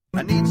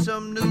need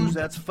some news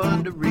that's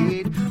fun to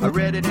read. I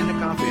read it in the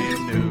Coffee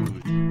News.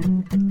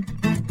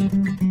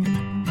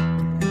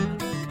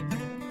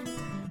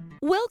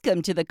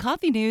 Welcome to the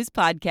Coffee News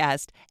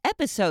Podcast,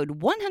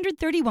 episode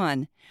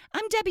 131.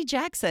 I'm Debbie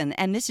Jackson,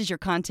 and this is your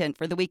content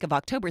for the week of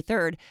October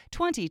 3rd,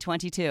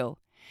 2022.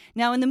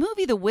 Now, in the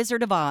movie The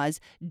Wizard of Oz,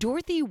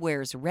 Dorothy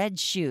wears red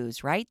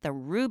shoes, right? The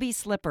ruby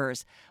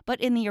slippers. But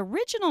in the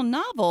original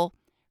novel,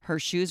 her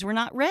shoes were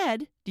not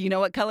red. Do you know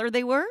what color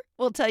they were?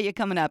 We'll tell you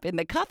coming up in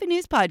the Coffee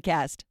News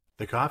Podcast.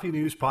 The Coffee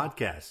News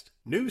Podcast.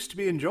 News to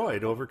be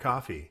enjoyed over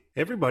coffee.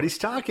 Everybody's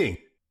talking.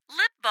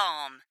 Lip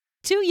balm.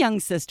 Two young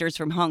sisters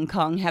from Hong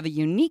Kong have a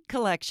unique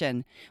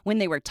collection. When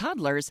they were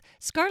toddlers,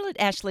 Scarlett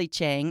Ashley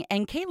Chang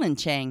and Kaylin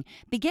Chang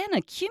began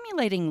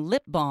accumulating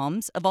lip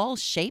balms of all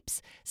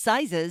shapes,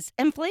 sizes,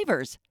 and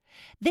flavors.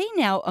 They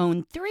now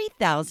own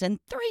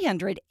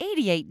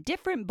 3,388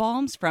 different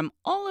balms from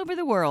all over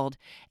the world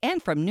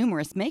and from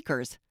numerous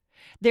makers.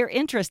 Their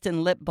interest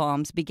in lip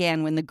balms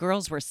began when the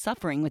girls were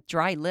suffering with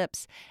dry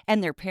lips,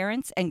 and their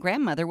parents and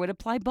grandmother would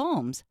apply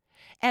balms.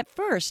 At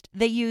first,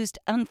 they used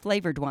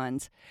unflavored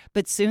ones,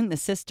 but soon the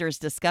sisters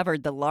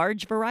discovered the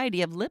large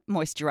variety of lip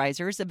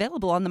moisturizers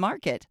available on the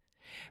market.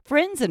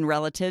 Friends and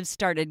relatives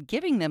started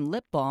giving them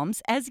lip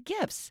balms as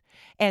gifts,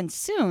 and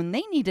soon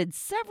they needed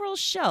several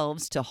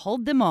shelves to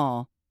hold them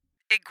all.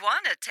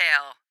 Iguana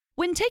tail.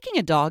 When taking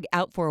a dog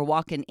out for a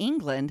walk in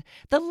England,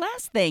 the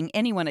last thing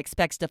anyone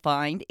expects to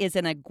find is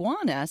an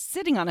iguana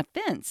sitting on a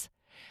fence.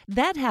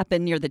 That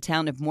happened near the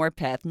town of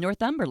Morpeth,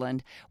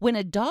 Northumberland, when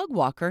a dog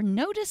walker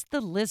noticed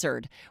the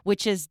lizard,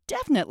 which is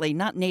definitely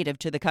not native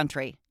to the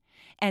country.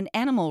 An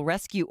animal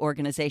rescue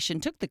organization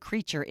took the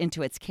creature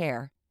into its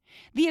care.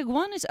 The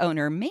iguana's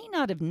owner may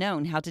not have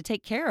known how to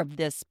take care of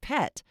this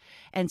pet,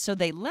 and so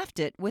they left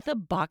it with a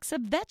box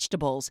of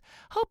vegetables,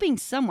 hoping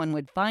someone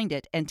would find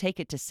it and take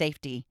it to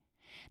safety.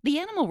 The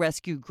animal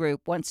rescue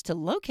group wants to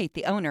locate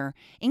the owner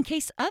in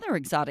case other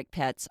exotic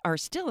pets are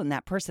still in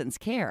that person's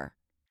care.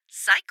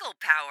 Cycle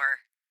power.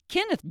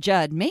 Kenneth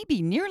Judd may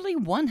be nearly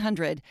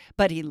 100,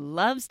 but he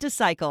loves to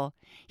cycle.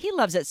 He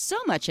loves it so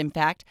much, in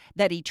fact,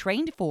 that he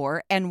trained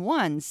for and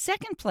won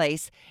second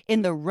place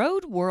in the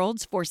Road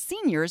Worlds for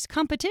Seniors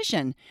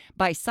competition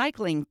by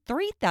cycling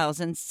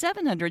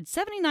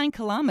 3,779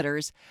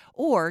 kilometers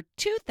or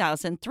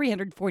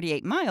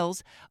 2,348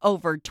 miles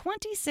over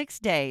 26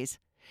 days.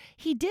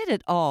 He did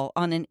it all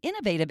on an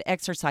innovative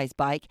exercise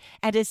bike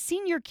at his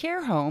senior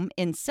care home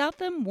in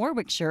Southam,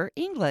 Warwickshire,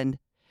 England.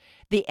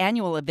 The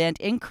annual event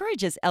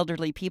encourages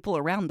elderly people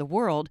around the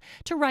world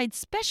to ride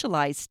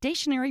specialized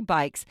stationary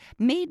bikes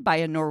made by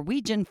a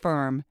Norwegian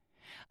firm.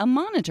 A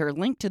monitor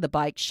linked to the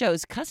bike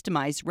shows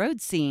customized road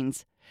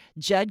scenes.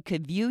 Judd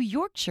could view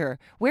Yorkshire,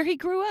 where he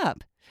grew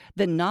up.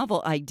 The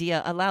novel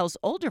idea allows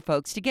older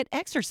folks to get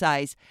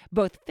exercise,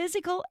 both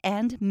physical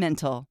and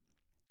mental.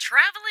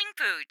 Traveling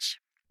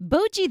pooch.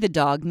 Boji the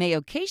dog may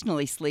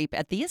occasionally sleep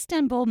at the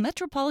Istanbul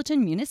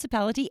Metropolitan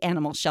Municipality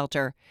Animal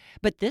Shelter,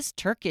 but this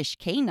Turkish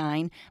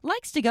canine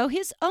likes to go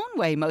his own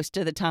way most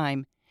of the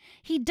time.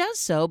 He does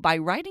so by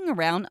riding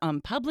around on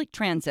public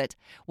transit,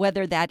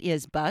 whether that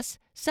is bus,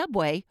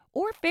 subway,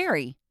 or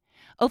ferry.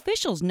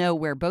 Officials know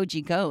where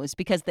Boji goes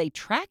because they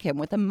track him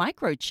with a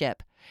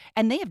microchip,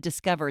 and they have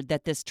discovered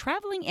that this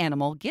traveling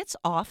animal gets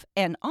off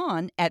and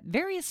on at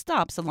various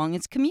stops along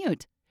its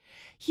commute.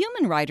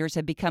 Human riders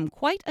have become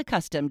quite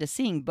accustomed to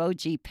seeing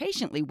Boji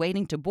patiently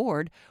waiting to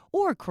board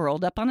or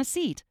curled up on a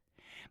seat.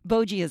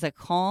 Boji is a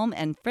calm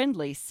and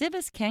friendly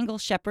Civis Kangal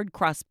Shepherd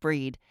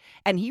crossbreed,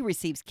 and he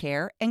receives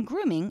care and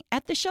grooming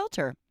at the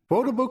shelter.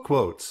 Quotable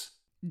quotes.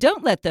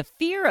 Don't let the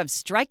fear of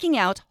striking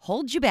out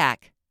hold you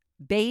back.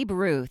 Babe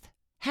Ruth.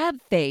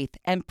 Have faith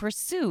and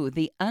pursue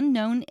the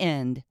unknown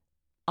end.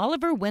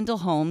 Oliver Wendell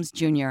Holmes,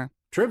 Jr.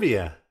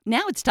 Trivia.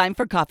 Now it's time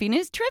for Coffee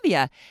News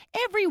Trivia.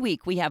 Every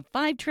week we have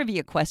 5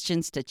 trivia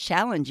questions to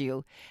challenge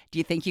you. Do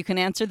you think you can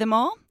answer them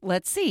all?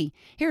 Let's see.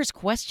 Here's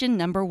question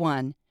number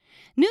 1.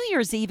 New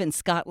Year's Eve in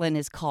Scotland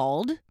is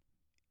called...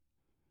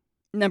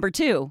 Number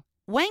 2.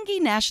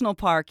 Wangi National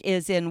Park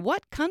is in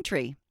what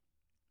country?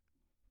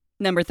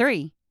 Number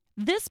 3.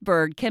 This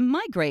bird can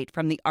migrate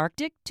from the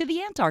Arctic to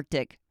the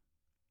Antarctic.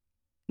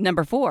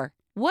 Number 4.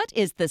 What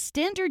is the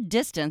standard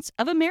distance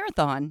of a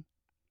marathon?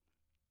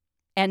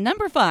 And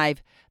number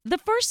 5, the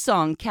first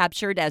song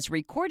captured as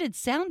recorded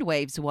sound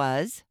waves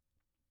was...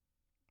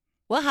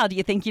 Well, how do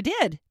you think you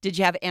did? Did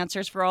you have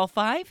answers for all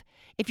 5?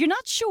 If you're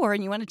not sure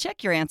and you want to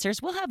check your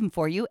answers, we'll have them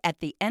for you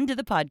at the end of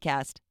the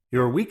podcast.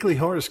 Your weekly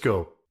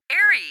horoscope.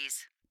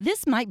 Aries.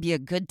 This might be a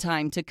good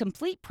time to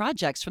complete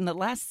projects from the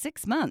last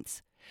 6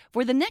 months.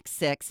 For the next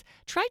 6,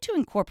 try to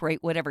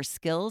incorporate whatever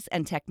skills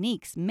and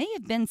techniques may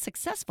have been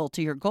successful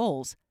to your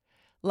goals.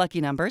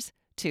 Lucky numbers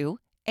 2,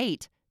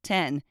 8,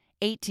 10,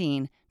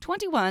 18,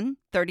 21,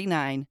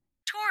 39.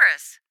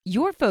 Taurus.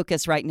 Your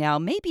focus right now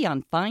may be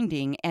on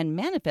finding and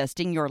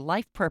manifesting your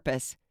life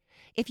purpose.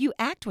 If you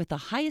act with the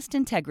highest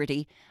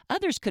integrity,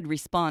 others could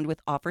respond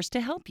with offers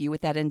to help you with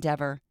that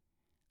endeavor.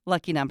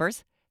 Lucky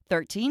numbers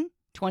 13,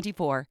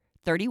 24,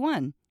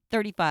 31,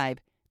 35,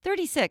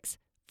 36,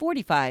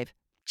 45.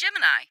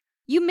 Gemini.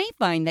 You may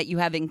find that you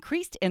have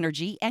increased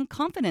energy and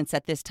confidence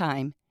at this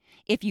time.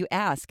 If you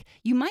ask,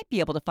 you might be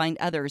able to find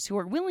others who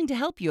are willing to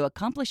help you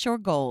accomplish your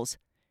goals.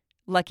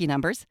 Lucky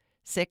numbers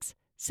 6,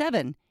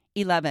 7,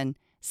 11,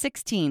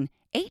 16,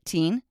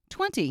 18,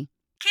 20.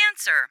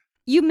 Cancer.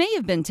 You may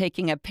have been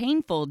taking a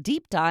painful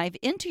deep dive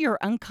into your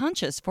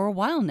unconscious for a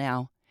while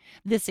now.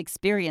 This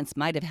experience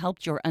might have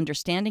helped your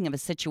understanding of a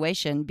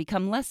situation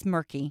become less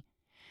murky.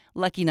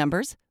 Lucky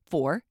numbers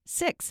 4,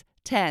 6,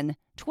 10,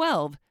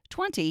 12,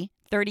 20,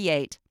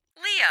 38.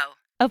 Leo.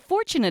 A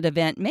fortunate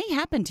event may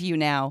happen to you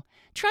now.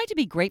 Try to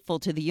be grateful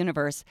to the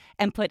universe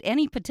and put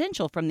any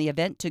potential from the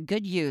event to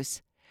good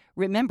use.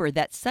 Remember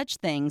that such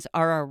things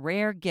are a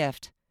rare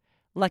gift.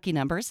 Lucky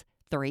numbers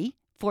 3,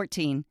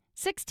 14,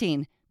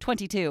 16,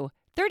 22,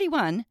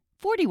 31,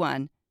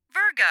 41.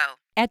 Virgo.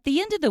 At the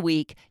end of the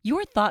week,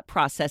 your thought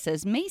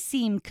processes may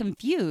seem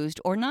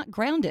confused or not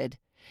grounded.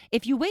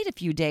 If you wait a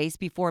few days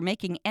before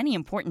making any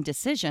important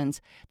decisions,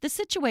 the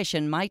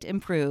situation might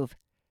improve.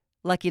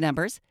 Lucky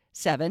numbers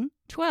 7,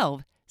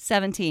 12,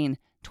 17,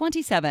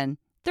 27,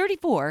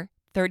 34,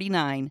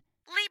 39.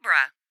 Libra.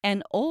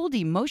 An old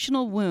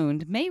emotional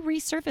wound may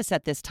resurface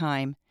at this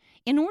time.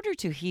 In order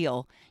to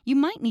heal, you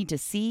might need to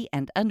see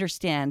and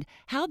understand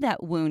how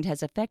that wound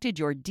has affected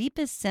your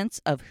deepest sense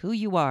of who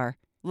you are.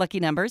 Lucky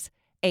numbers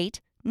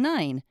 8,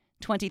 9,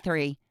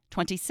 23,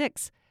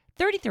 26,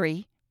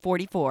 33,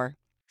 44.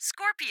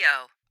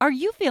 Scorpio. Are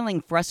you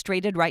feeling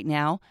frustrated right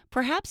now,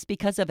 perhaps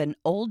because of an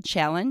old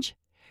challenge?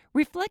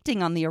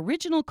 Reflecting on the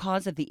original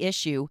cause of the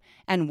issue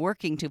and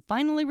working to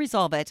finally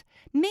resolve it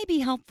may be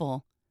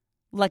helpful.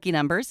 Lucky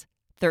numbers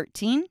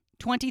 13,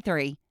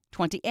 23,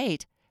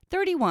 28,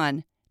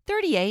 31,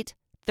 38,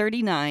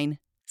 39.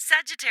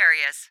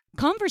 Sagittarius.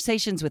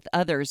 Conversations with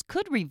others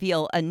could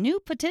reveal a new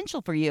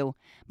potential for you,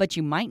 but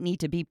you might need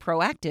to be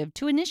proactive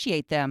to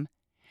initiate them.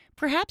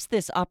 Perhaps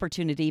this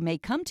opportunity may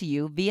come to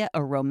you via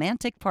a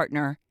romantic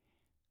partner.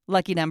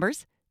 Lucky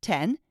numbers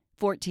 10,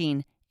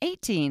 14,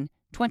 18,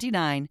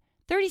 29,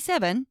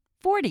 37,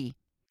 40.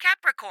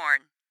 Capricorn.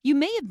 You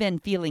may have been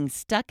feeling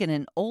stuck in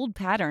an old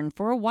pattern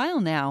for a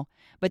while now,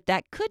 but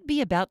that could be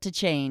about to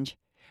change.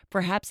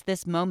 Perhaps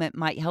this moment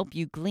might help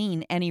you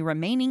glean any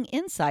remaining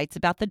insights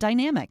about the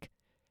dynamic.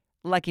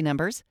 Lucky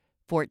numbers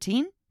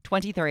 14,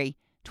 23,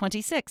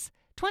 26,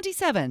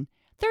 27,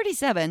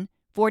 37,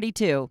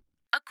 42.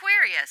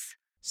 Aquarius.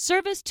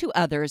 Service to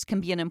others can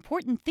be an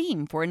important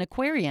theme for an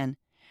Aquarian.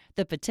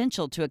 The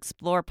potential to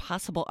explore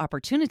possible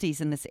opportunities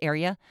in this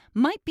area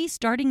might be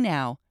starting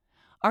now.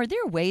 Are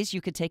there ways you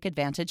could take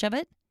advantage of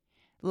it?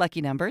 Lucky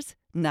numbers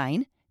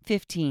 9,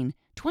 15,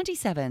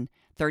 27,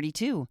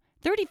 32,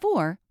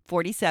 34,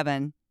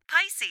 47.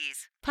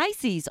 Pisces.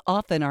 Pisces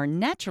often are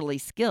naturally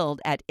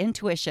skilled at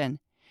intuition.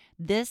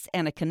 This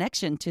and a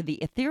connection to the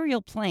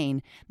ethereal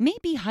plane may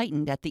be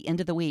heightened at the end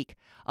of the week,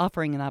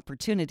 offering an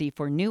opportunity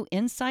for new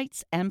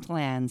insights and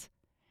plans.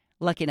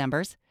 Lucky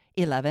numbers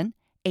 11,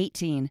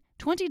 18,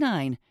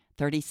 29,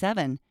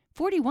 37,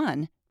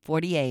 41,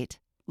 48.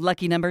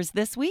 Lucky numbers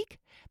this week?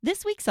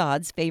 This week's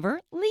odds favor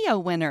Leo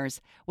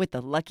winners, with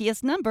the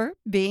luckiest number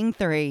being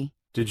 3.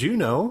 Did you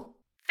know?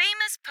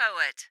 Famous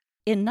poet.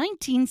 In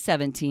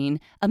 1917,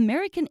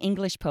 American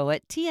English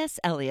poet T.S.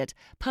 Eliot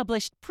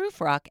published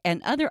Prufrock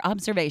and Other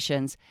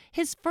Observations,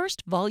 his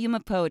first volume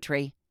of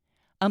poetry.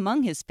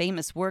 Among his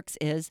famous works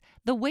is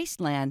The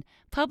Waste Land,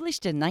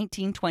 published in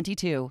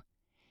 1922.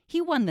 He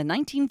won the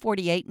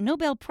 1948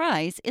 Nobel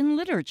Prize in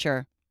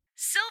Literature.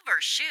 Silver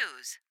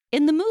shoes.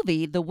 In the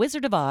movie The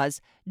Wizard of Oz,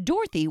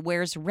 Dorothy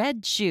wears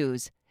red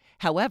shoes.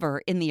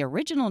 However, in the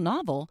original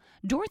novel,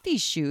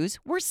 Dorothy's shoes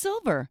were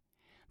silver.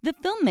 The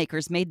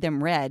filmmakers made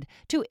them red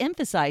to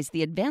emphasize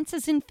the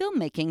advances in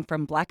filmmaking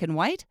from black and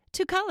white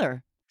to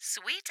color.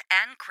 Sweet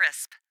and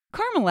crisp.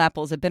 Caramel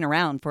apples have been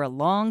around for a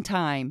long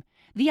time.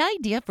 The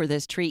idea for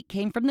this treat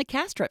came from the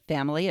Kastrup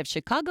family of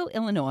Chicago,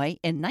 Illinois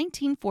in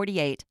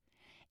 1948.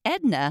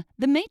 Edna,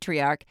 the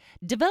matriarch,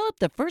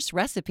 developed the first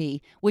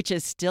recipe, which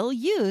is still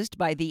used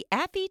by the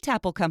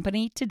Appy-Tapple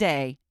Company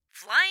today.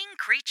 Flying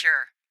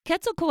creature.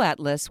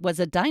 Quetzalcoatlus was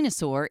a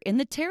dinosaur in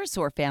the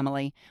pterosaur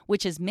family,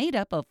 which is made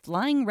up of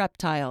flying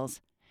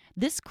reptiles.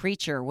 This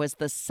creature was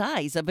the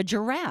size of a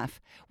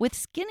giraffe, with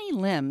skinny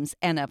limbs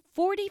and a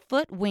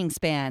 40-foot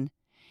wingspan.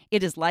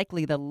 It is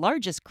likely the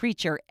largest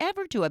creature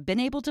ever to have been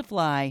able to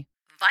fly.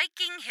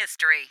 Viking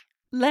history.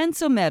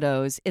 L'Anse aux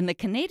Meadows in the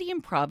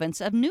Canadian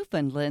province of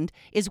Newfoundland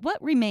is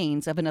what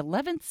remains of an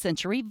 11th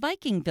century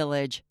Viking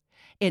village.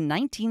 In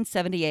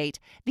 1978,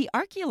 the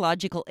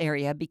archaeological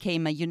area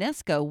became a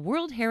UNESCO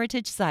World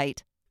Heritage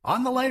Site.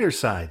 On the lighter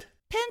side.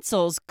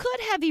 Pencils could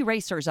have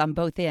erasers on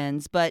both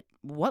ends, but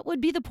what would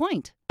be the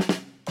point?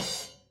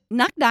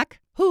 Knock, knock.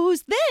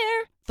 Who's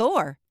there?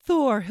 Thor.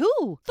 Thor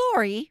who?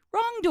 Thori.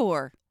 Wrong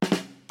door.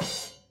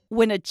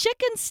 When a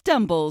chicken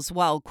stumbles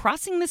while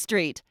crossing the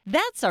street,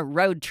 that's a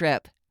road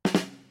trip.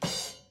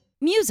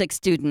 Music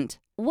student.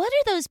 What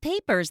are those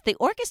papers the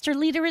orchestra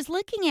leader is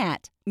looking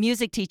at?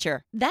 Music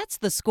teacher. That's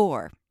the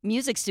score.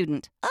 Music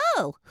student.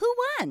 Oh, who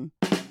won?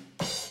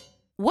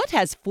 What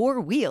has 4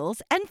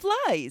 wheels and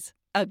flies?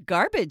 A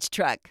garbage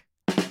truck.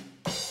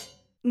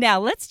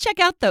 Now let's check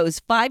out those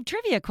 5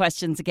 trivia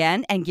questions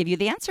again and give you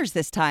the answers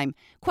this time.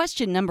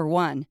 Question number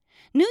 1.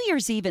 New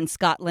Year's Eve in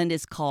Scotland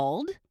is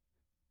called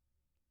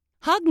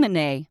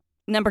Hogmanay.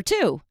 Number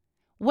 2.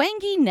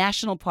 Wangi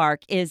National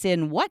Park is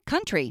in what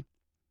country?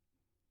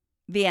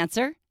 The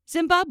answer,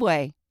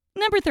 Zimbabwe.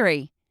 Number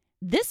 3.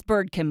 This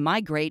bird can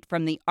migrate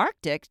from the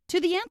Arctic to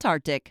the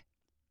Antarctic.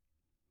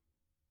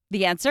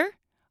 The answer,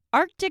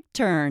 Arctic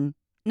tern.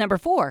 Number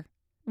 4.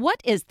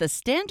 What is the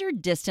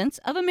standard distance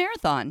of a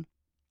marathon?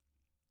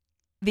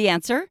 The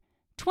answer,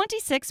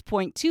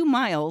 26.2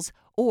 miles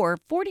or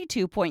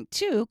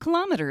 42.2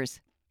 kilometers.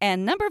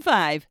 And number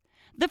 5.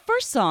 The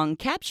first song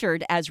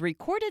captured as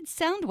recorded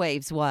sound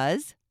waves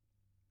was?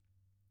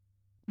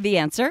 The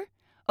answer,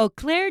 Au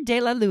clair de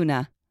la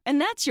luna.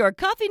 And that's your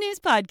Coffee News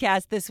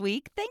Podcast this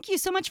week. Thank you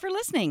so much for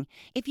listening.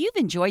 If you've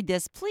enjoyed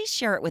this, please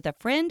share it with a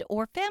friend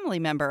or family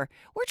member.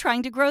 We're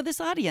trying to grow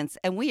this audience,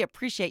 and we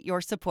appreciate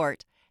your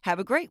support. Have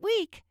a great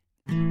week.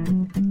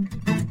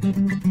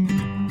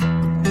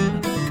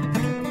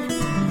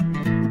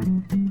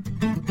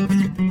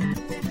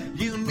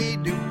 You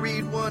need to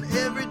read one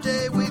every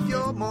day with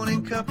your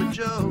morning cup of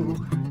joe.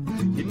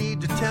 You need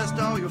to test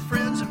all your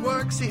friends at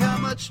work, see how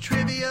much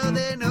trivia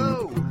they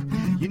know.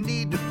 You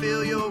need to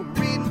fill your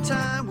reading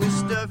time with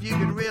stuff you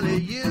can really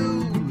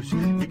use.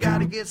 You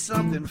gotta get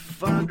something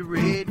fun to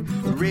read.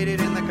 Read it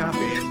in the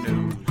Coffee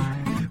News.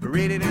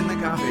 Read it in the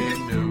Coffee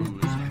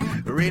News.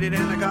 Read it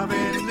in the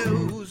Coffee